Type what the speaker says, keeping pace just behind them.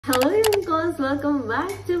Hello guys, welcome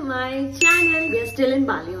back to my channel. We are still in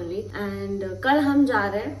Bali only and कल हम जा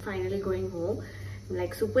रहे हैं finally going home. I'm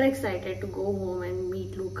like super excited to go home and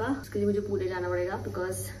meet Luca. उसके लिए मुझे पूरे जाना पड़ेगा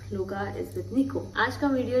because Luca is with Nico. आज का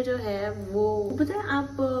वीडियो जो है वो पता है आप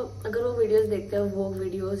अगर वो वीडियोस देखते हो vogue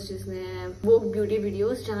वीडियोस जिसमें vogue ब्यूटी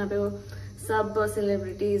वीडियोस जहाँ पे वो सब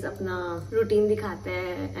सेलिब्रिटीज अपना रूटीन दिखाते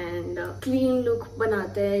हैं एंड क्लीन लुक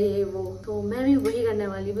बनाते हैं ये वो, तो मैं भी वही करने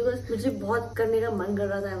वाली बिकॉज मुझे बहुत करने का मन कर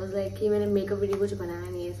रहा था. आई वाज लाइक कि मैंने मेकअप वीडियो कुछ बनाया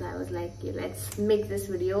नहीं है, सो आई वाज लाइक कि let's make this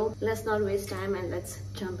video, let's not waste time and let's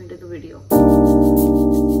jump into the video.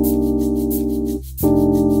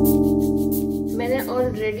 मैंने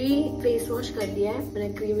ऑलरेडी फेस वॉश कर लिया है,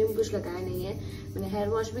 मैंने क्रीम भी कुछ लगाया नहीं है, मैंने हेयर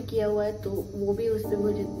वॉश भी किया हुआ है तो वो भी उस पर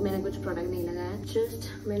मुझे मैंने कुछ प्रोडक्ट नहीं लगाया.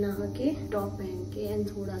 जस्ट मैं नहा के टॉप पहन के एंड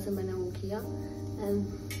थोड़ा सा मैंने वो किया and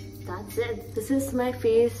that's it. This is my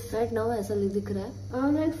face right now. ऐसा दिख रहा है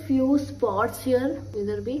और लाइक फ्यू स्पॉट्स हियर,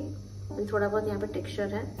 इधर भी थोड़ा बहुत यहाँ पे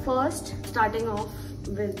टेक्सचर है. First starting of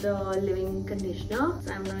with the living conditioner, so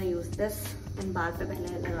I am gonna use this and बाल पे पहले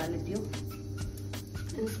लगा लेती हूँ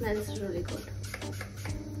एंड स्मेल्स रियली गुड.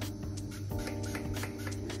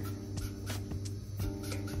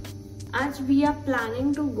 आज we are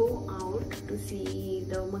planning to go out to see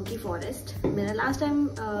the monkey forest. मैंने लास्ट टाइम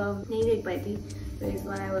नहीं देख पाई थी, तो इस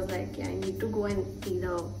बार I was like I need to go and see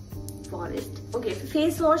the forest. Okay,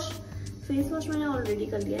 face wash मैंने already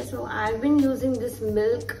कर लिया है. सो I have been using this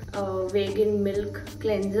milk vegan milk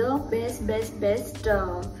cleanser. Best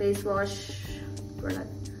face wash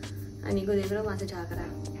product. अनी को देख रहा हूँ वहां से झाँक रहा है.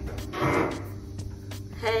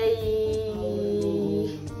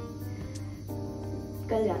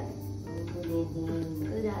 कल जा रहे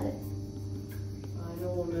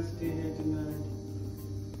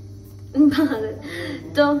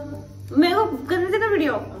तो मैं वो कर रहे थे ना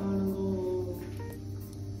वीडियो.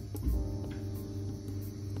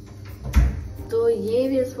 तो ये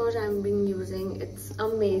face wash I am being using, it's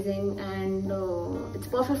amazing and it's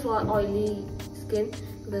perfect for oily skin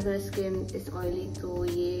because my skin is oily. तो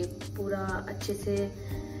ये पूरा अच्छे से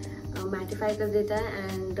मैटिफाई कर देता है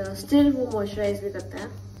एंड स्टिल वो मॉइस्चराइज भी करता है.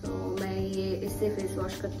 तो मैं ये इससे फेस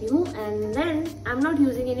वॉश करती हूँ and then I am not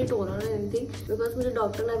using any toner और एनीथिंग बिकॉज मुझे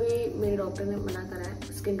मेरे डॉक्टर ने मना करा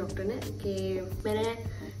है, स्किन डॉक्टर ने, कि मैंने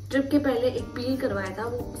ट्रिप के पहले एक पील करवाया था.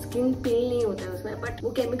 वो स्किन पील नहीं होता है उसमें, बट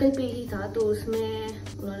वो केमिकल पील ही था. तो उसमें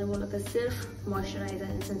उन्होंने बोला था सिर्फ मॉइस्चराइजर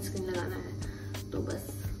एंड सनस्क्रीन लगाना है. तो बस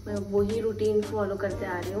मैं वही रूटीन फॉलो करते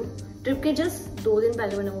आ रही हूँ. ट्रिप के जस्ट 2 दिन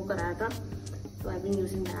पहले मैंने वो कराया था. So I've been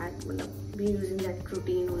using that, been using that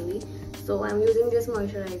routine only. So I'm using this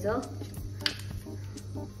moisturizer.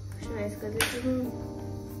 Moisturize कर लेती हूँ.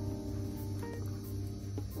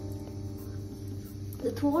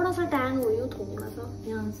 थोड़ा सा टैन हुई हूँ, थोड़ा सा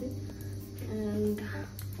यहाँ से एंड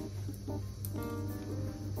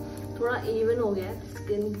थोड़ा इवन हो गया है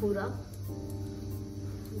स्किन पूरा.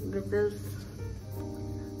 This is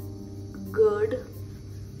good.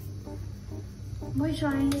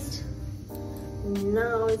 Moisturized.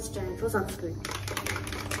 Now it's time for sunscreen.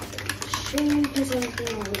 Shade is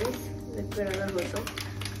something on this liquid अगर हो तो.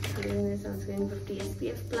 Sunscreen 50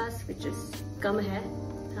 SPF plus, which is कम है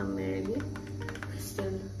हम मेरे लिए.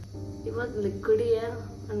 Still ये बहुत liquid ही है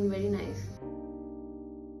and very nice.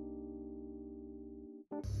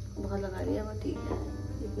 बहुत लगा लिया, बहुत ठीक है,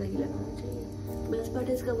 इतना ही लगाना चाहिए. बेस्ट पार्ट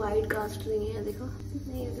इसका वाइट कास्ट नहीं है, देखो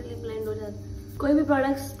इतनी इजीली ब्लेंड हो जाता है. कोई भी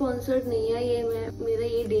प्रोडक्ट स्पॉन्सर्ड नहीं है ये, मेरा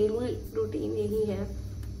ये डेली रूटीन यही है.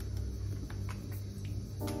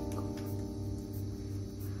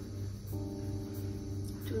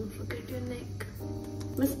 Don't forget your neck.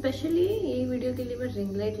 मैं स्पेशली ये वीडियो के लिए मैं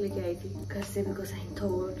रिंग लाइट लेके आई थी घर से बिकॉज आई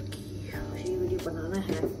थॉट कि ये वीडियो बनाना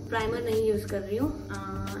है. प्राइमर नहीं यूज कर रही हूँ.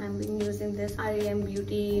 I am being using this REM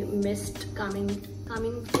beauty mist Kameng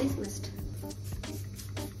face mist.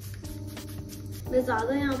 मैं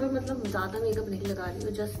ज्यादा यहाँ पे ज्यादा मेकअप नहीं लगा रही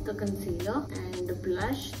हूँ. Just the concealer and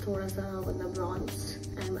blush, थोड़ा सा ब्रॉन्ज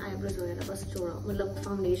एंड आईब्रोज वगैरह, बस थोड़ा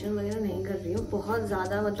फाउंडेशन वगैरह नहीं कर रही हूँ. बहुत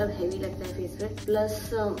ज्यादा हैवी लगता है फेस पे. प्लस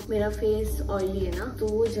मेरा फेस ऑयली है ना, तो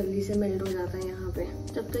वो जल्दी से मेल्ट हो जाता है यहाँ पे.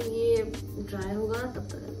 जब तक ये ड्राई होगा तब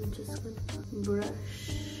तक जस्ट ब्रश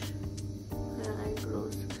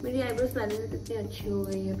आईब्रोज. मेरी आईब्रोज पहले से कितनी अच्छी हो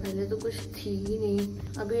गई है, पहले तो कुछ थी ही नहीं,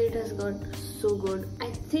 अभी it has got so good.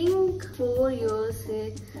 I think 4 years से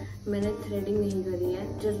मैंने थ्रेडिंग नहीं करी है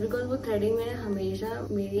जस्ट बिकॉज वो थ्रेडिंग में हमेशा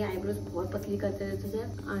मेरी आईब्रोज बहुत पतली करते रहते थे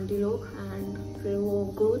आंटी लोग एंड फिर वो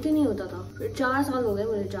ग्रोथ ही नहीं होता था. फिर 4 साल हो गए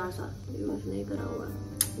मुझे, 4 साल यूज नहीं करा हुआ.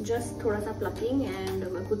 जस्ट थोड़ा सा प्लकिंग एंड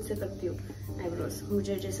मैं खुद से करती हूँ आईब्रोज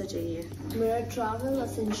मुझे जैसा चाहिए. मेरा travel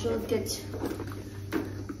essential kit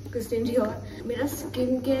Christian Dior. मेरा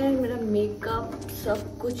स्किन केयर, मेरा मेकअप,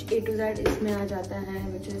 सब कुछ A to Z इसमें आ जाता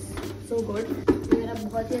है, विच इज सो गुड। मेरा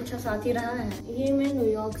बहुत ही अच्छा साथी रहा है। ये मैं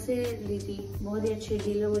न्यूयॉर्क से ली थी, बहुत ही अच्छी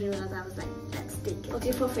डील में मुझे मिला था।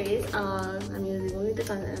 Okay, for face, I'm using only the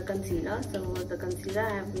concealer. So the concealer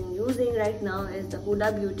I have been using right now is the Huda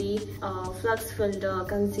Beauty Flux Filter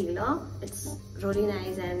Concealer. It's really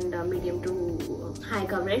nice and medium to high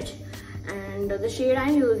coverage. And the shade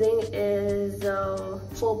I'm using is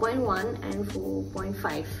 4.1 and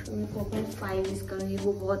 4.5. 4.5 use करूँगी,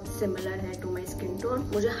 वो बहुत similar है to my skin tone.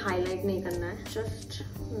 मुझे highlight नहीं करना है, just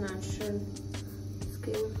natural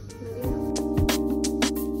skin.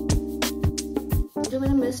 जो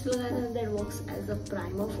मैंने मिस्ट लगाया था, that works as a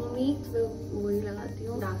primer for me, तो वही लगाती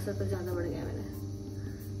हूँ। डार्क सर्कल ज़्यादा बढ़ गया मेरे,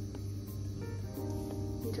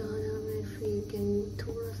 जहाँ जहाँ मैं फील कैन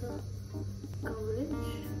थोड़ा सा coverage,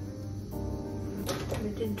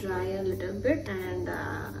 let it dry a little bit, and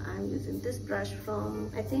I'm using this brush from,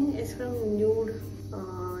 I think it's from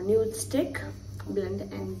Nude Stick Blend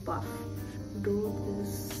and Buff. Do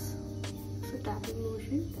this so tapping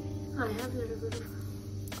motion. I have a little bit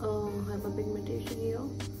of hyperpigmentation here.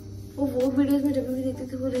 वो videos में जब भी देखती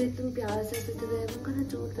थी, वो एकदम प्यार से ऐसे थे, उनका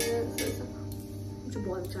जोड़ते हैं ऐसा, मुझे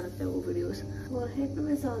बहुत अच्छा लगता है वो वीडियोस। और हेड पे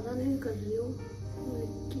मैं ज़्यादा नहीं कर रही हूँ,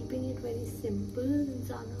 कीपिंग इट वेरी सिंपल,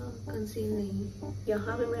 ज़्यादा कंसील नहीं।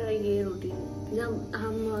 यहाँ पे मेरा ये रूटीन, जब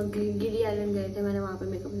हम गिरी आइलैंड गए थे, मैंने वहाँ पे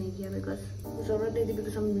मेकअप नहीं किया बिकॉज ज़रूरत नहीं थी,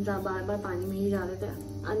 बिकॉज हम बार बार पानी में ही जा रहे थे।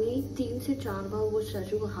 अनी 3 से 4 बार वो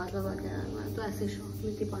स्टैचू को हाथ लगा के आया हुआ है, तो ऐसे शौक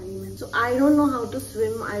में थी पानी में। सो I don't know how to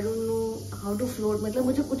swim, I don't know how to float, मतलब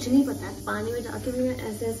मुझे कुछ नहीं पता है। पानी में जाके भी मैं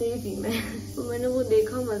ऐसे ही थी मैं तो मैंने वो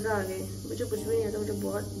देखा, मजा आ गई। मुझे कुछ भी नहीं आता, मुझे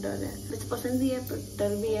बहुत डर है, मुझे पसंद भी है पर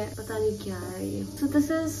डर भी है, पता नहीं क्या है ये। So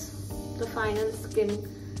this is the final skin,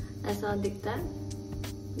 ऐसा दिखता है,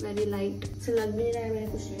 वेरी लाइट से लग भी नहीं रहा है, मैंने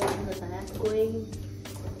कुछ बताया। गोइंग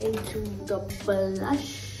इनटू द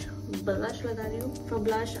blush लगा रही हूँ। For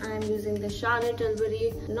blush I am using the Charlotte Tilbury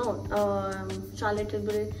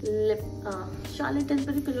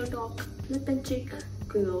Pillow Talk Lip and Cheek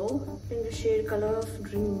Glow in the shade Color of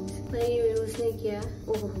Dreams। मैंने ये यूज नहीं किया।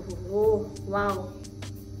 ओह वाओ,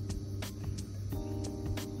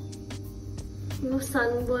 वो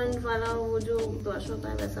सनबर्न वाला वो जो ब्लश होता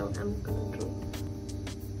है वैसा होता है।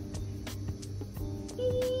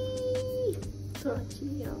 थोड़ा अच्छी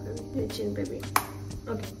चिन पे भी।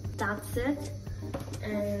 ओके, that's it,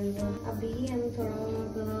 and अभी हम थोड़ा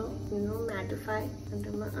mattify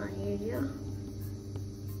under my eye area।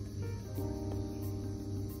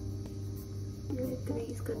 मैं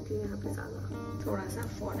क्रीज करती हूँ यहाँ पे ज़्यादा, थोड़ा सा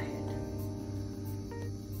forehead।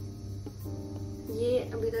 ये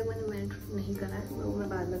अभी तक मैंने मैट नहीं करा है, वो मैं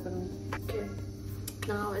बाद में करूँगी। Okay,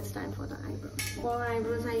 now it's time for the eyebrows. For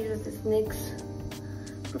eyebrows I use this NYX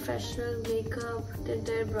Professional Makeup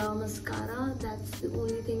Tinted Brow Mascara. That's the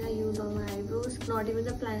only thing I use on my eyebrows. Not even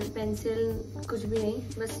the pencil, कुछ भी नहीं,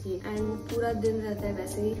 बस ये। And पूरा दिन रहता है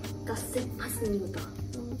वैसे ही, दस से बस नहीं होता।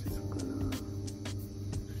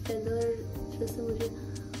 Feather जैसे मुझे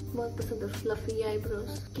बहुत पसंद है, fluffy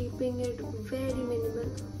eyebrows, keeping it very minimal।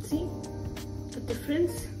 See the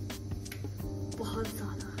difference? बहुत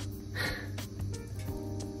ज़्यादा।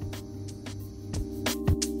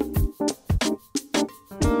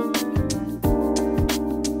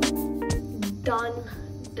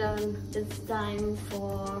 Done. It's time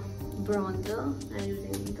for bronzer. I'm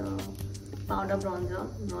using the powder bronzer,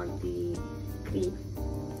 not the cream.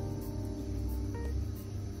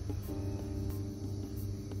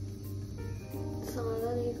 ज़्यादा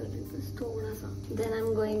नहीं कर रही, बस थोड़ा सा। Then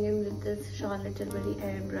I'm going in with this Charlotte Tilbury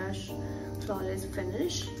Airbrush Flawless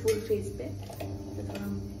Finish full face पे, थोड़ा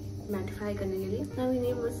मैटिफाई करने के लिए। ना भी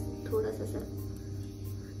नहीं, बस थोड़ा सा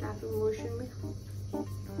टैपिंग मोशन में।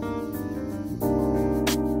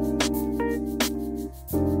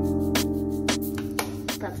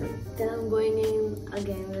 That's it. Then I'm going in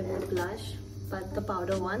again with the blush, but the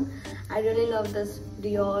powder one. I really love this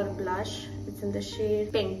Dior blush. It's in the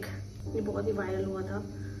shade Pink. ये बहुत ही वायरल हुआ था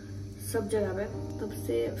सब जगह पे, तब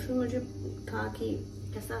से फिर मुझे था कि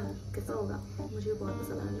कैसा होगा, मुझे बहुत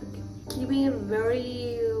पसंद आने लग गया। Keeping it very,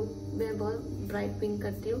 मैं बहुत ब्राइट पिंक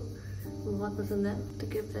करती हूँ, बहुत पसंद है, to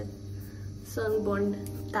keep that sunburned.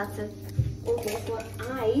 That's it. Okay, for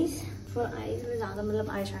eyes में ज़्यादा मतलब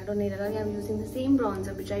आई शेडो नहीं लगा। I am using the same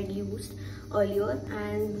bronzer which I used earlier,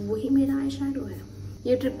 and वही मेरा आई शेडो है।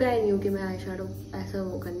 ये ट्रिप पे आई नहीं हूँ कि मैं आई शेडो ऐसा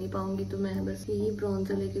वो कर नहीं पाऊंगी, तो मैं बस यही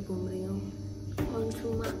ब्रॉन्जर लेके घूम रही हूँ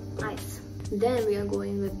onto my eyes. Then we are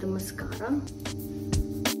going with the mascara.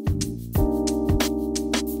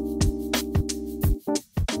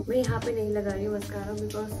 मैं यहाँ पे नहीं लगा रही हूँ मस्कारा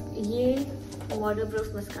बिकॉज ये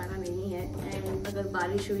वाटरप्रूफ मस्कारा नहीं है एंड अगर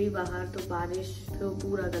बारिश हुई बाहर तो बारिश तो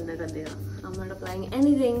पूरा गंदा कर देगा। I am not applying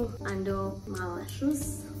anything under my lashes.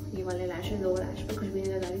 ये वाले लैशेस लोअर लैश पे कुछ भी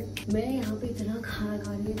नहीं लगा रही हूँ। मैं यहाँ पे इतना खाना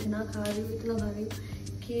खा रही हूँ, इतना खा रही हूँ, इतना खा रही हूँ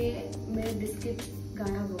कि मेरे बिस्किट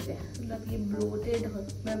गायब हो गया। मतलब ये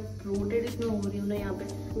मैं ब्लोटेड इतना हो रही हूँ ना यहाँ पे।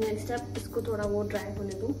 नेक्स्ट स्टेप, इसको थोड़ा वो ड्राई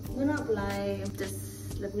होने दूँ। I'm gonna apply this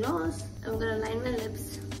lip gloss. I'm gonna line my lips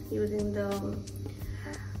using the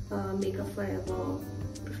Makeup Forever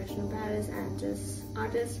Professional Paris and just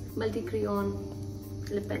Artist Multi Crayon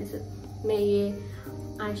Lip Pencil. मैं ये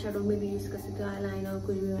आई शेडो में भी यूज कर सकती हूँ, आई लाइनर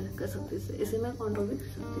कुछ भी मैं कर सकती हूँ। इसे मैं कॉन्टूर भी कर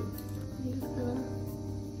सकती हूँ।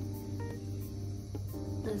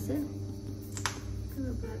 ऐसे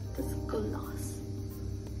this gloss.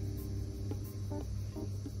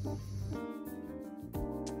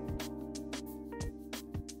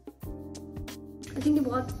 I think ये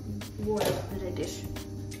बहुत वो है reddish.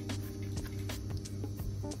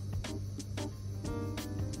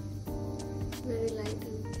 Very light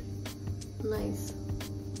and nice.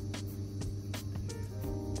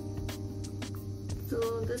 So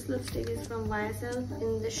this lipstick is from YSL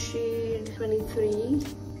in the shade 23.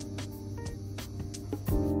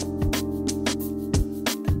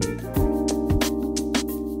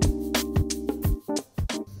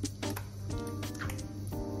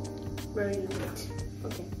 Very light.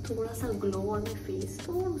 Okay, थोड़ा सा glow on my face.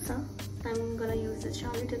 थोड़ा सा. I'm gonna use the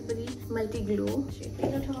Charlotte Tilbury Multi Glow shade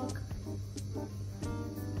Pillow Talk.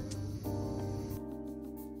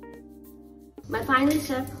 My final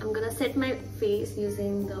step, I'm gonna set my face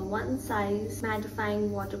using the One Size Mattifying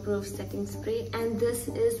Waterproof Setting Spray, and this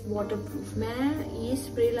is waterproof. मैं ये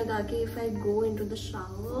spray लगा के if I go into the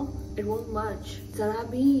shower, it won't budge. जरा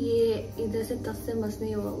भी ये इधर से तस से मस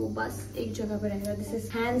नहीं होगा, वो बस एक जगह पे रहेगा. This is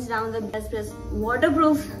hands down the best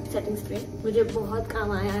waterproof setting spray. मुझे बहुत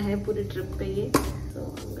काम आया है पूरे ट्रिप पे ये. So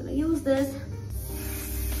I'm gonna use this.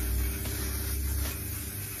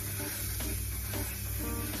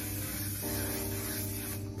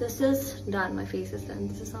 This is done. My face is done.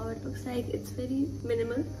 This is how it looks like. It's very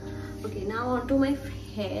minimal. Okay, now onto my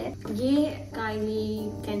hair. ये Kylie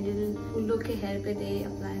Kendall उन लोग के hair पे they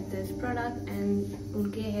apply this product and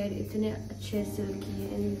उनके hair इतने अच्छे silky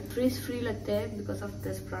and frizz-free लगते हैं because of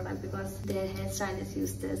this product, because their hairstylist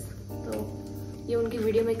use this. तो ये उनकी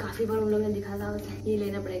वीडियो में काफी बार उन लोगों ने दिखा था, ये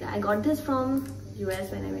लेना पड़ेगा. I got this from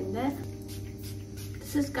US when I went there.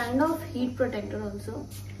 This is kind of heat protector also.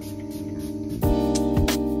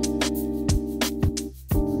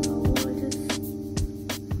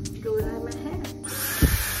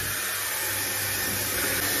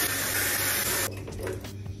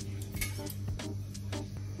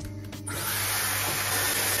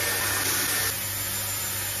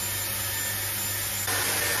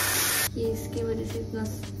 ये इसकी वजह से इतना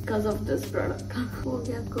cause of this product का हो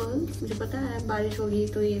गया कर्ल. मुझे पता है बारिश होगी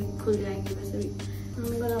तो ये खुल जाएंगे वैसे भी.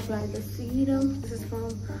 I'm gonna apply the serum. This is from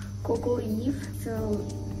Coco Eve. So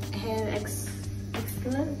hair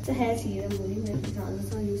extra. It's a hair serum बोली मैं ज़्यादा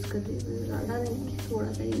सा यूज कर रही हूँ, ज़्यादा नहीं,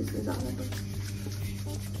 थोड़ा सा यूज कर, ज़्यादा तो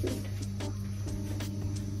cute.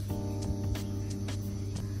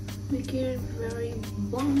 Make it very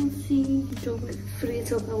bouncy. जो फ्रीज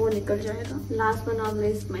होगा वो निकल जाएगा. Last but not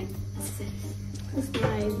least, my accessories. This is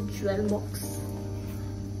my jewel box.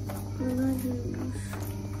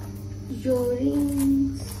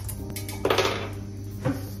 Earrings.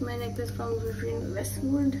 This is my necklace from Vivienne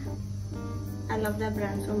Westwood. I love that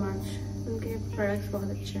brand so much. उनके products बहुत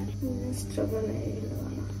अच्छे हैं. Struggle है ये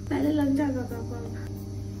लगाना. पहले लग जाता था पर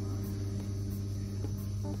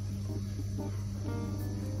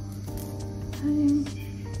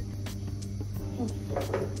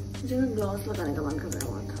मुझे ना ग्लॉस लगाने का मन कर रहा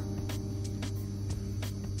हुआ था.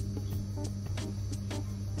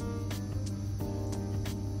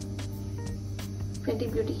 Fenty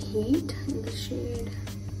Beauty Heat in the shade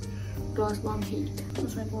Gloss Bomb Heat. This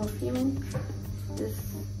is my perfume.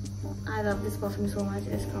 I love this perfume so much.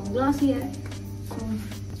 It's from Glossier.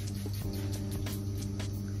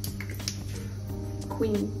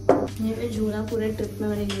 Queen. ये झूला पूरे ट्रिप में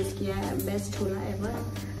मैंने यूज किया है. बेस्ट झूला एवर.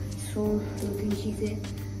 सो 2-3 चीजें.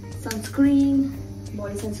 सनस्क्रीन,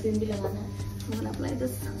 बॉडी सनस्क्रीन भी लगाना है. I'm gonna apply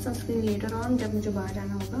this sunscreen later on जब मुझे बाहर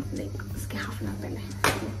जाना होगा, like उसके हाफ एन आवर पहले.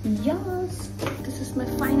 Yes, this is my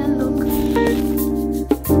final look.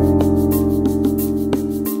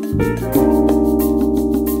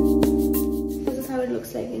 This is how it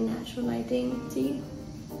looks like in natural lighting. See,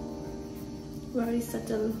 very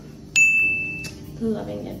subtle.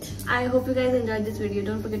 Loving it. I hope you guys enjoyed this video.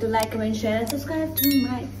 Don't forget to like, comment, share and subscribe to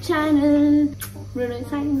my channel. Bruno is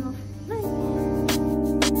signing off. Bye.